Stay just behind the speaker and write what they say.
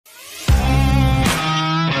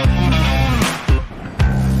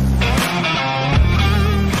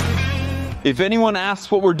If anyone asks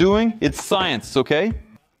what we're doing, it's science, okay?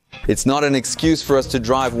 It's not an excuse for us to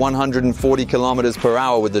drive 140 kilometers per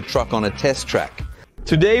hour with the truck on a test track.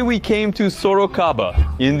 Today we came to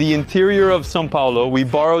Sorocaba. In the interior of São Paulo, we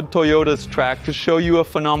borrowed Toyota's track to show you a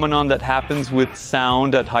phenomenon that happens with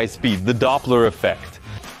sound at high speed, the Doppler effect.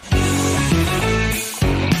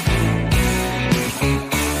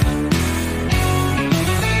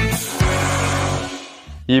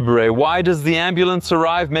 Ibre, why does the ambulance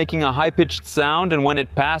arrive making a high-pitched sound, and when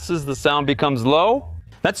it passes, the sound becomes low?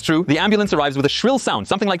 That's true. The ambulance arrives with a shrill sound,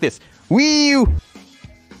 something like this. Wee-oo!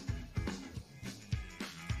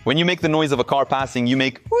 When you make the noise of a car passing, you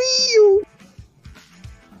make wee-oo.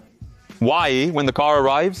 Why, when the car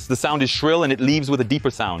arrives, the sound is shrill and it leaves with a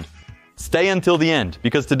deeper sound? Stay until the end,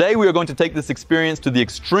 because today we are going to take this experience to the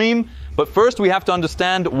extreme, but first we have to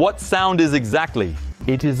understand what sound is exactly.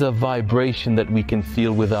 It is a vibration that we can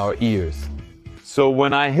feel with our ears. So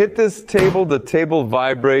when I hit this table, the table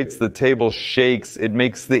vibrates, the table shakes, it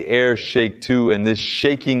makes the air shake too, and this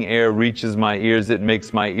shaking air reaches my ears, it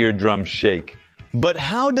makes my eardrum shake. But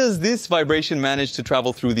how does this vibration manage to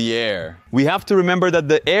travel through the air? We have to remember that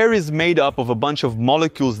the air is made up of a bunch of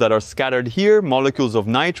molecules that are scattered here, molecules of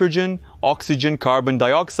nitrogen, oxygen, carbon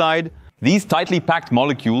dioxide. These tightly packed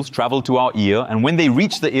molecules travel to our ear, and when they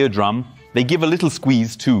reach the eardrum, they give a little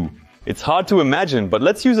squeeze too. It's hard to imagine, but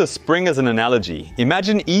let's use a spring as an analogy.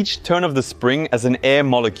 Imagine each turn of the spring as an air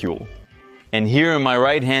molecule. And here in my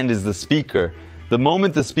right hand is the speaker. The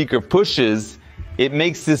moment the speaker pushes, it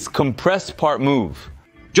makes this compressed part move.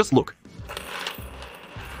 Just look.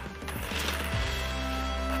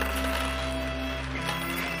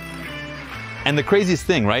 And the craziest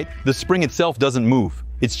thing, right? The spring itself doesn't move.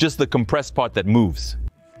 It's just the compressed part that moves.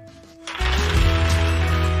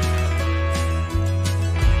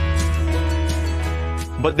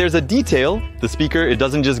 But there's a detail. The speaker, it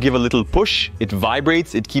doesn't just give a little push, it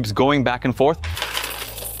vibrates, it keeps going back and forth.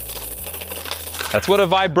 That's what a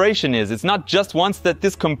vibration is. It's not just once that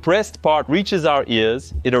this compressed part reaches our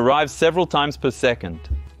ears, it arrives several times per second.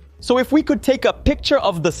 So if we could take a picture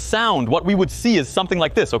of the sound, what we would see is something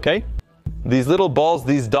like this, okay? These little balls,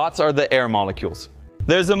 these dots are the air molecules.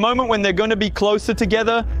 There's a moment when they're going to be closer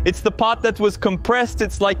together. It's the part that was compressed.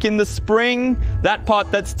 It's like in the spring, that part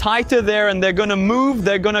that's tighter there, and they're going to move.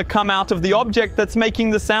 They're going to come out of the object that's making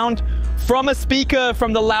the sound from a speaker,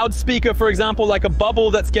 from the loudspeaker, for example, like a bubble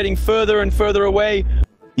that's getting further and further away.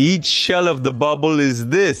 Each shell of the bubble is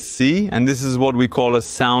this, see? And this is what we call a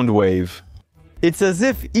sound wave. It's as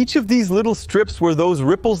if each of these little strips were those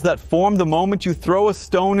ripples that form the moment you throw a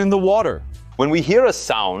stone in the water. When we hear a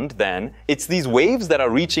sound, then, it's these waves that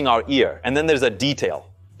are reaching our ear, and then there's a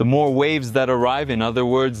detail. The more waves that arrive, in other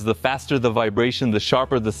words, the faster the vibration, the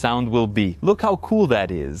sharper the sound will be. Look how cool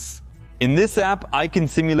that is. In this app, I can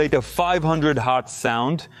simulate a 500 hertz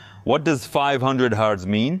sound. What does 500 hertz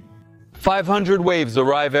mean? 500 waves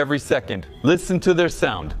arrive every second. Listen to their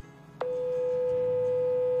sound.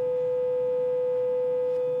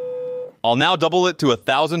 I'll now double it to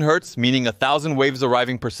 1,000 hertz, meaning 1,000 waves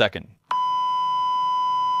arriving per second.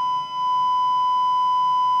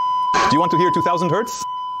 Do you want to hear 2,000 hertz?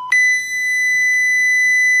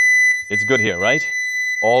 It's good here, right?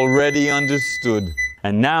 Already understood.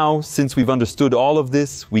 And now, since we've understood all of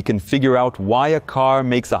this, we can figure out why a car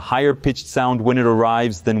makes a higher pitched sound when it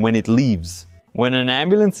arrives than when it leaves. When an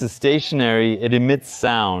ambulance is stationary, it emits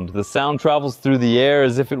sound. The sound travels through the air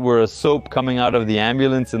as if it were a soap coming out of the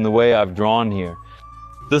ambulance in the way I've drawn here.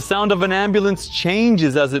 The sound of an ambulance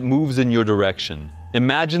changes as it moves in your direction.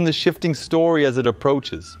 Imagine the shifting story as it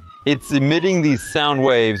approaches. It's emitting these sound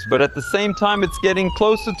waves, but at the same time it's getting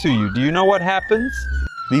closer to you. Do you know what happens?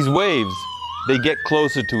 These waves, they get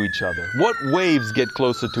closer to each other. What waves get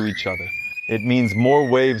closer to each other? It means more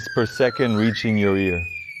waves per second reaching your ear.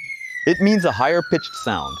 It means a higher pitched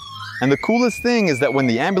sound. And the coolest thing is that when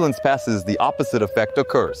the ambulance passes, the opposite effect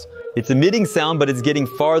occurs. It's emitting sound, but it's getting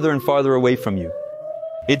farther and farther away from you.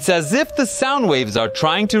 It's as if the sound waves are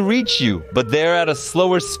trying to reach you, but they're at a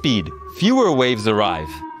slower speed. Fewer waves arrive.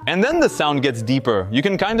 And then the sound gets deeper. You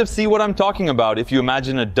can kind of see what I'm talking about if you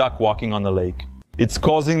imagine a duck walking on the lake. It's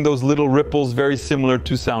causing those little ripples very similar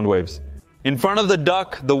to sound waves. In front of the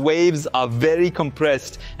duck, the waves are very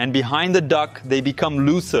compressed, and behind the duck, they become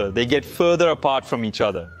looser. They get further apart from each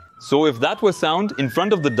other. So if that were sound, in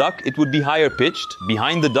front of the duck, it would be higher pitched.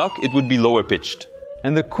 Behind the duck, it would be lower pitched.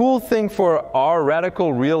 And the cool thing for our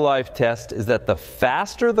radical real-life test is that the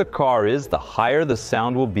faster the car is, the higher the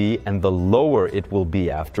sound will be and the lower it will be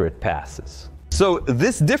after it passes. So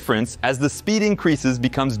this difference, as the speed increases,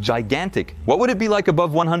 becomes gigantic. What would it be like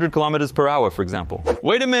above 100 kilometers per hour, for example?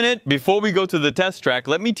 Wait a minute, before we go to the test track,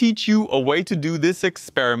 let me teach you a way to do this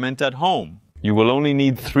experiment at home. You will only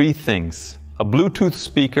need 3 things: a Bluetooth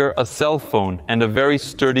speaker, a cell phone, and a very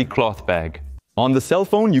sturdy cloth bag. On the cell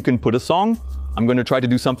phone, you can put a song. I'm going to try to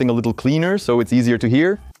do something a little cleaner so it's easier to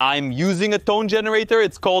hear. I'm using a tone generator.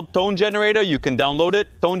 It's called Tone Generator. You can download it,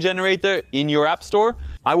 Tone Generator, in your app store.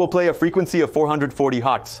 I will play a frequency of 440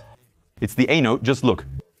 Hertz. It's the A note, just look.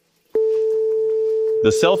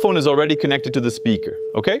 The cell phone is already connected to the speaker,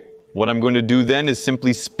 okay? What I'm going to do then is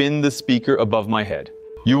simply spin the speaker above my head.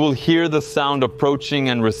 You will hear the sound approaching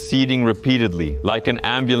and receding repeatedly, like an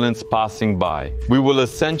ambulance passing by. We will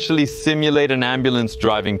essentially simulate an ambulance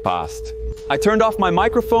driving past. I turned off my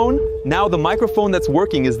microphone. Now the microphone that's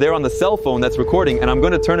working is there on the cell phone that's recording, and I'm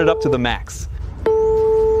going to turn it up to the max.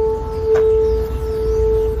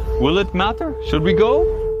 Will it matter? Should we go?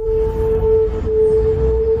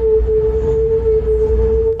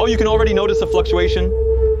 Oh, you can already notice a fluctuation.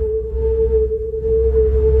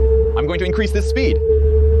 I'm going to increase this speed.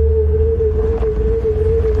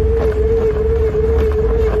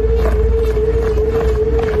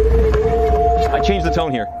 I changed the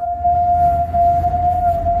tone here.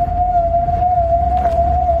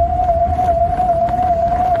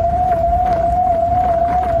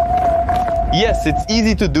 Yes, it's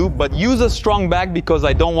easy to do, but use a strong bag because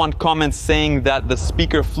I don't want comments saying that the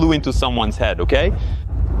speaker flew into someone's head, okay?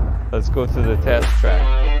 Let's go to the test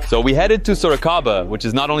track. So we headed to Sorocaba, which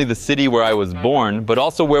is not only the city where I was born, but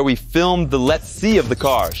also where we filmed the Let's See of the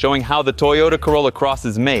car, showing how the Toyota Corolla Cross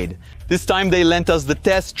is made. This time they lent us the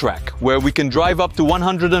test track, where we can drive up to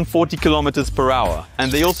 140 kilometers per hour.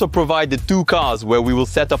 And they also provided 2 cars where we will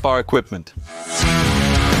set up our equipment.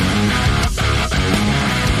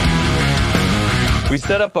 We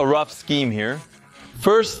set up a rough scheme here.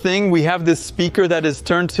 First thing, we have this speaker that is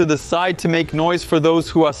turned to the side to make noise for those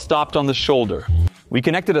who are stopped on the shoulder. We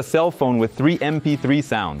connected a cell phone with 3 MP3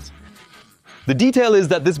 sounds. The detail is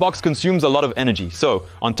that this box consumes a lot of energy. So,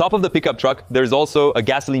 on top of the pickup truck, there's also a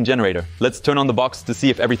gasoline generator. Let's turn on the box to see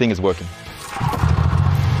if everything is working.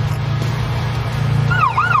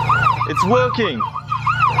 It's working!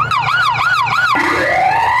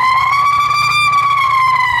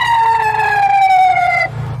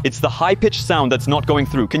 It's the high-pitched sound that's not going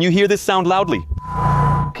through. Can you hear this sound loudly?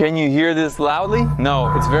 Can you hear this loudly?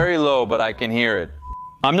 No, it's very low, but I can hear it.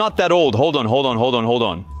 I'm not that old. Hold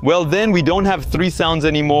on. Well, then we don't have 3 sounds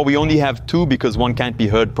anymore. We only have 2 because one can't be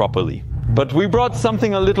heard properly. But we brought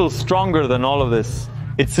something a little stronger than all of this.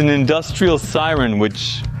 It's an industrial siren,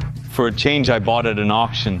 which, for a change, I bought at an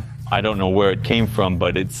auction. I don't know where it came from,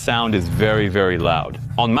 but its sound is very, very loud.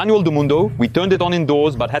 On Manual do Mundo, we turned it on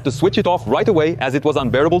indoors, but had to switch it off right away as it was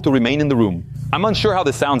unbearable to remain in the room. I'm unsure how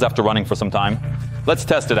this sounds after running for some time. Let's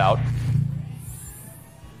test it out.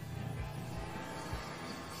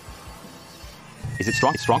 Is it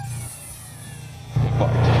strong? It's strong.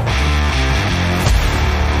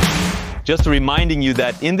 Just reminding you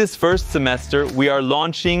that in this first semester, we are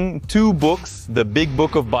launching 2 books, the Big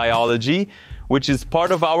Book of Biology, which is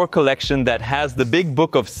part of our collection that has the Big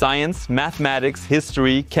Book of Science, Mathematics,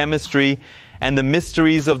 History, Chemistry, and the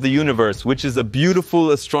Mysteries of the Universe, which is a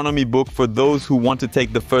beautiful astronomy book for those who want to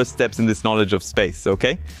take the first steps in this knowledge of space,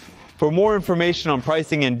 okay? For more information on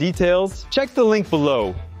pricing and details, check the link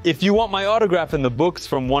below. If you want my autograph in the books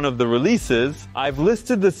from one of the releases, I've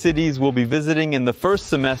listed the cities we'll be visiting in the first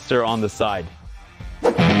semester on the side.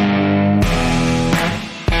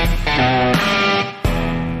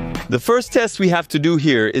 The first test we have to do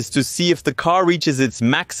here is to see if the car reaches its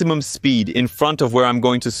maximum speed in front of where I'm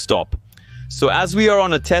going to stop. So as we are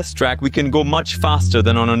on a test track, we can go much faster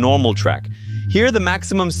than on a normal track. Here the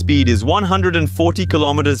maximum speed is 140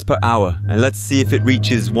 kilometers per hour. And let's see if it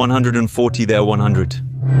reaches 140 there, 100.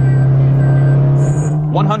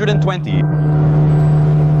 120.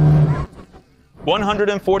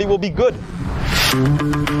 140 will be good.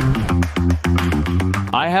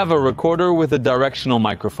 I have a recorder with a directional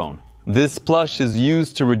microphone. This plush is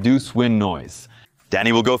used to reduce wind noise.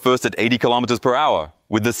 Danny will go first at 80 kilometers per hour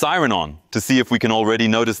with the siren on to see if we can already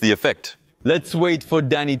notice the effect. Let's wait for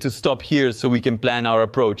Danny to stop here so we can plan our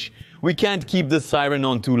approach. We can't keep the siren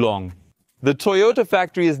on too long. The Toyota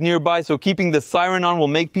factory is nearby, so keeping the siren on will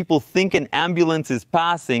make people think an ambulance is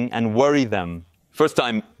passing and worry them. First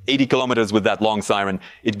time, 80 kilometers with that long siren.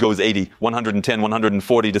 It goes 80, 110,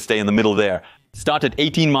 140 to stay in the middle there. Start at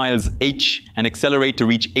 18 miles H and accelerate to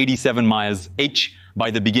reach 87 miles H by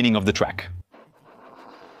the beginning of the track.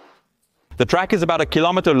 The track is about 1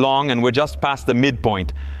 kilometer long and we're just past the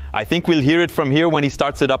midpoint. I think we'll hear it from here when he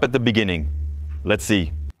starts it up at the beginning. Let's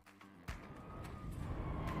see.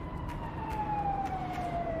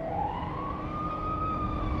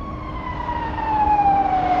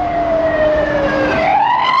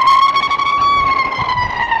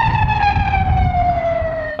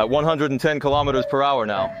 At 110 kilometers per hour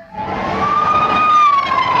now.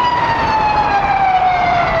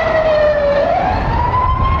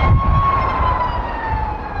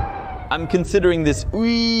 I'm considering this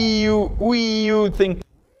wee-oo thing.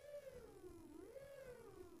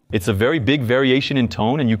 It's a very big variation in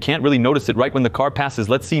tone, and you can't really notice it right when the car passes.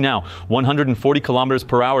 Let's see now, 140 kilometers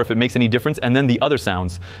per hour, if it makes any difference, and then the other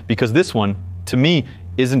sounds. Because this one, to me,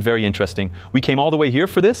 isn't very interesting. We came all the way here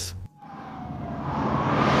for this.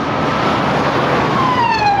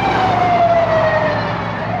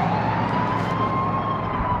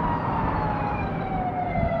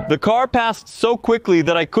 The car passed so quickly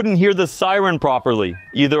that I couldn't hear the siren properly.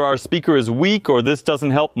 Either our speaker is weak or this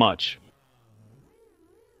doesn't help much.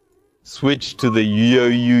 Switch to the yo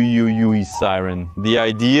siren. The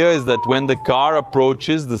idea is that when the car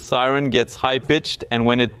approaches, the siren gets high-pitched, and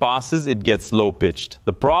when it passes, it gets low-pitched.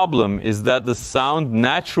 The problem is that the sound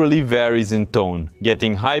naturally varies in tone,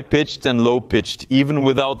 getting high-pitched and low-pitched even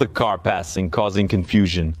without the car passing, causing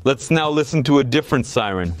confusion. Let's now listen to a different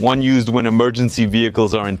siren, one used when emergency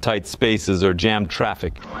vehicles are in tight spaces or jammed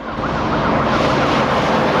traffic.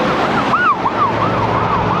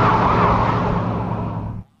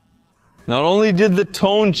 Not only did the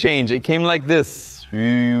tone change, it came like this.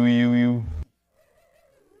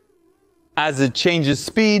 As it changes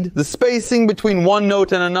speed, the spacing between one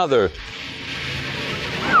note and another.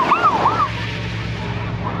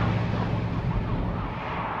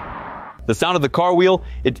 The sound of the car wheel,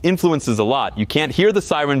 it influences a lot. You can't hear the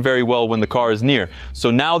siren very well when the car is near. So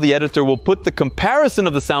now the editor will put the comparison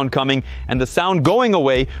of the sound coming and the sound going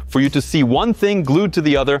away for you to see one thing glued to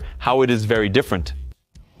the other, how it is very different.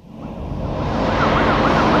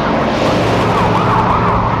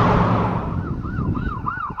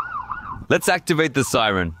 Let's activate the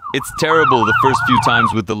siren. It's terrible the first few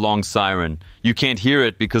times with the long siren. You can't hear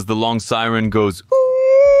it because the long siren goes.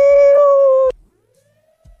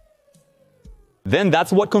 Then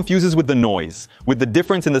that's what confuses with the noise, with the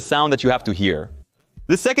difference in the sound that you have to hear.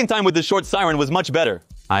 The second time with the short siren was much better.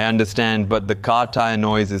 I understand, but the car tire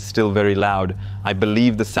noise is still very loud. I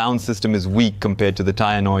believe the sound system is weak compared to the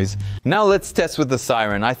tire noise. Now let's test with the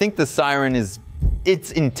siren. I think the siren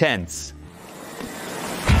it's intense.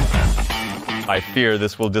 I fear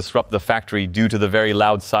this will disrupt the factory due to the very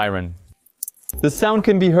loud siren. The sound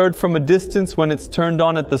can be heard from a distance when it's turned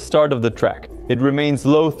on at the start of the track. It remains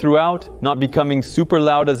low throughout, not becoming super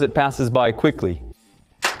loud as it passes by quickly.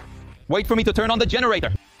 Wait for me to turn on the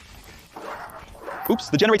generator. Oops,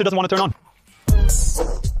 the generator doesn't want to turn on.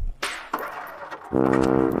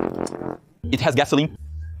 It has gasoline.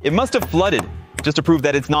 It must have flooded, just to prove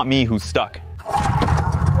that it's not me who's stuck.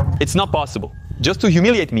 It's not possible. Just to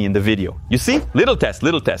humiliate me in the video. You see? Little test,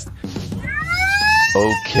 little test.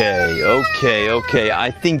 Okay. I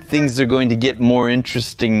think things are going to get more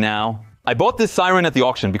interesting now. I bought this siren at the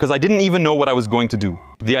auction because I didn't even know what I was going to do.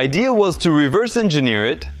 The idea was to reverse engineer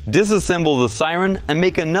it, disassemble the siren, and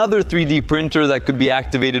make another 3D printer that could be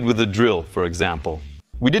activated with a drill, for example.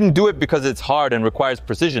 We didn't do it because it's hard and requires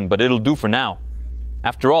precision, but it'll do for now.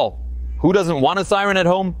 After all, who doesn't want a siren at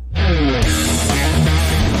home?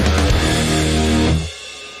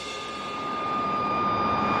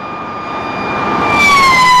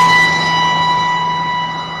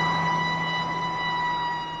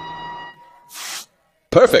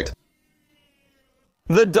 Perfect.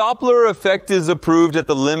 The Doppler effect is approved at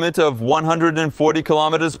the limit of 140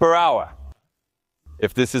 kilometers per hour.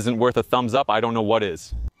 If this isn't worth a thumbs up, I don't know what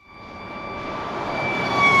is.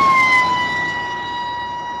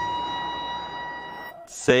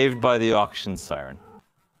 Saved by the auction siren.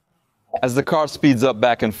 As the car speeds up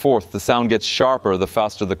back and forth, the sound gets sharper the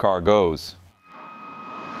faster the car goes.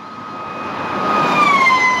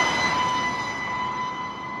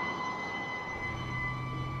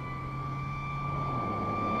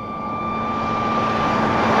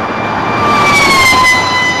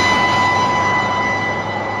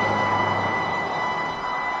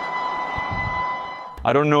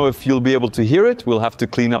 I don't know if you'll be able to hear it. We'll have to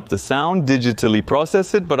clean up the sound, digitally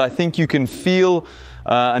process it, but I think you can feel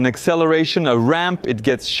an acceleration, a ramp. It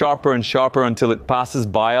gets sharper and sharper until it passes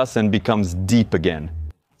by us and becomes deep again.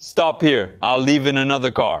 Stop here. I'll leave in another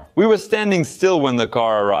car. We were standing still when the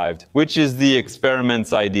car arrived, which is the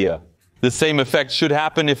experiment's idea. The same effect should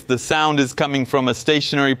happen if the sound is coming from a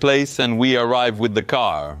stationary place and we arrive with the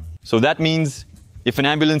car. So that means If an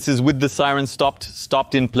ambulance is with the siren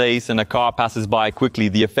stopped in place, and a car passes by quickly,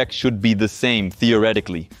 the effect should be the same,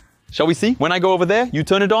 theoretically. Shall we see? When I go over there, you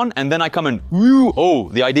turn it on, and then I come in. Oh,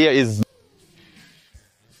 the idea is...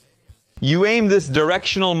 You aim this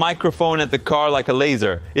directional microphone at the car like a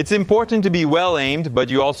laser. It's important to be well aimed, but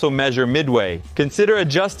you also measure midway. Consider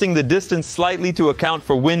adjusting the distance slightly to account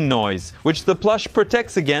for wind noise, which the plush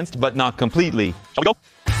protects against, but not completely. Shall we go?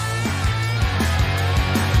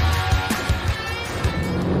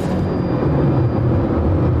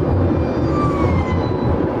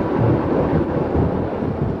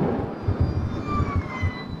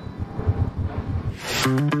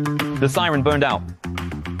 The siren burned out.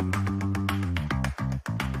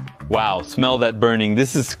 Wow, smell that burning.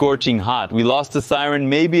 This is scorching hot. We lost the siren.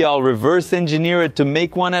 Maybe I'll reverse engineer it to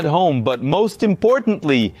make one at home. But most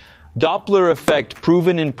importantly, Doppler effect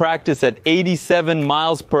proven in practice at 87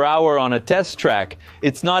 miles per hour on a test track.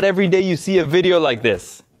 It's not every day you see a video like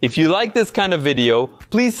this. If you like this kind of video,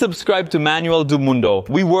 please subscribe to Manuel do Mundo.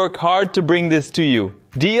 We work hard to bring this to you.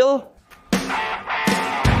 Deal?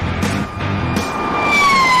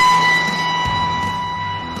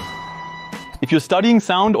 If you're studying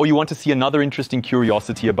sound or you want to see another interesting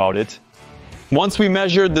curiosity about it, once we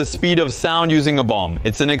measured the speed of sound using a bomb.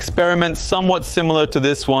 It's an experiment somewhat similar to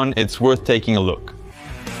this one. It's worth taking a look.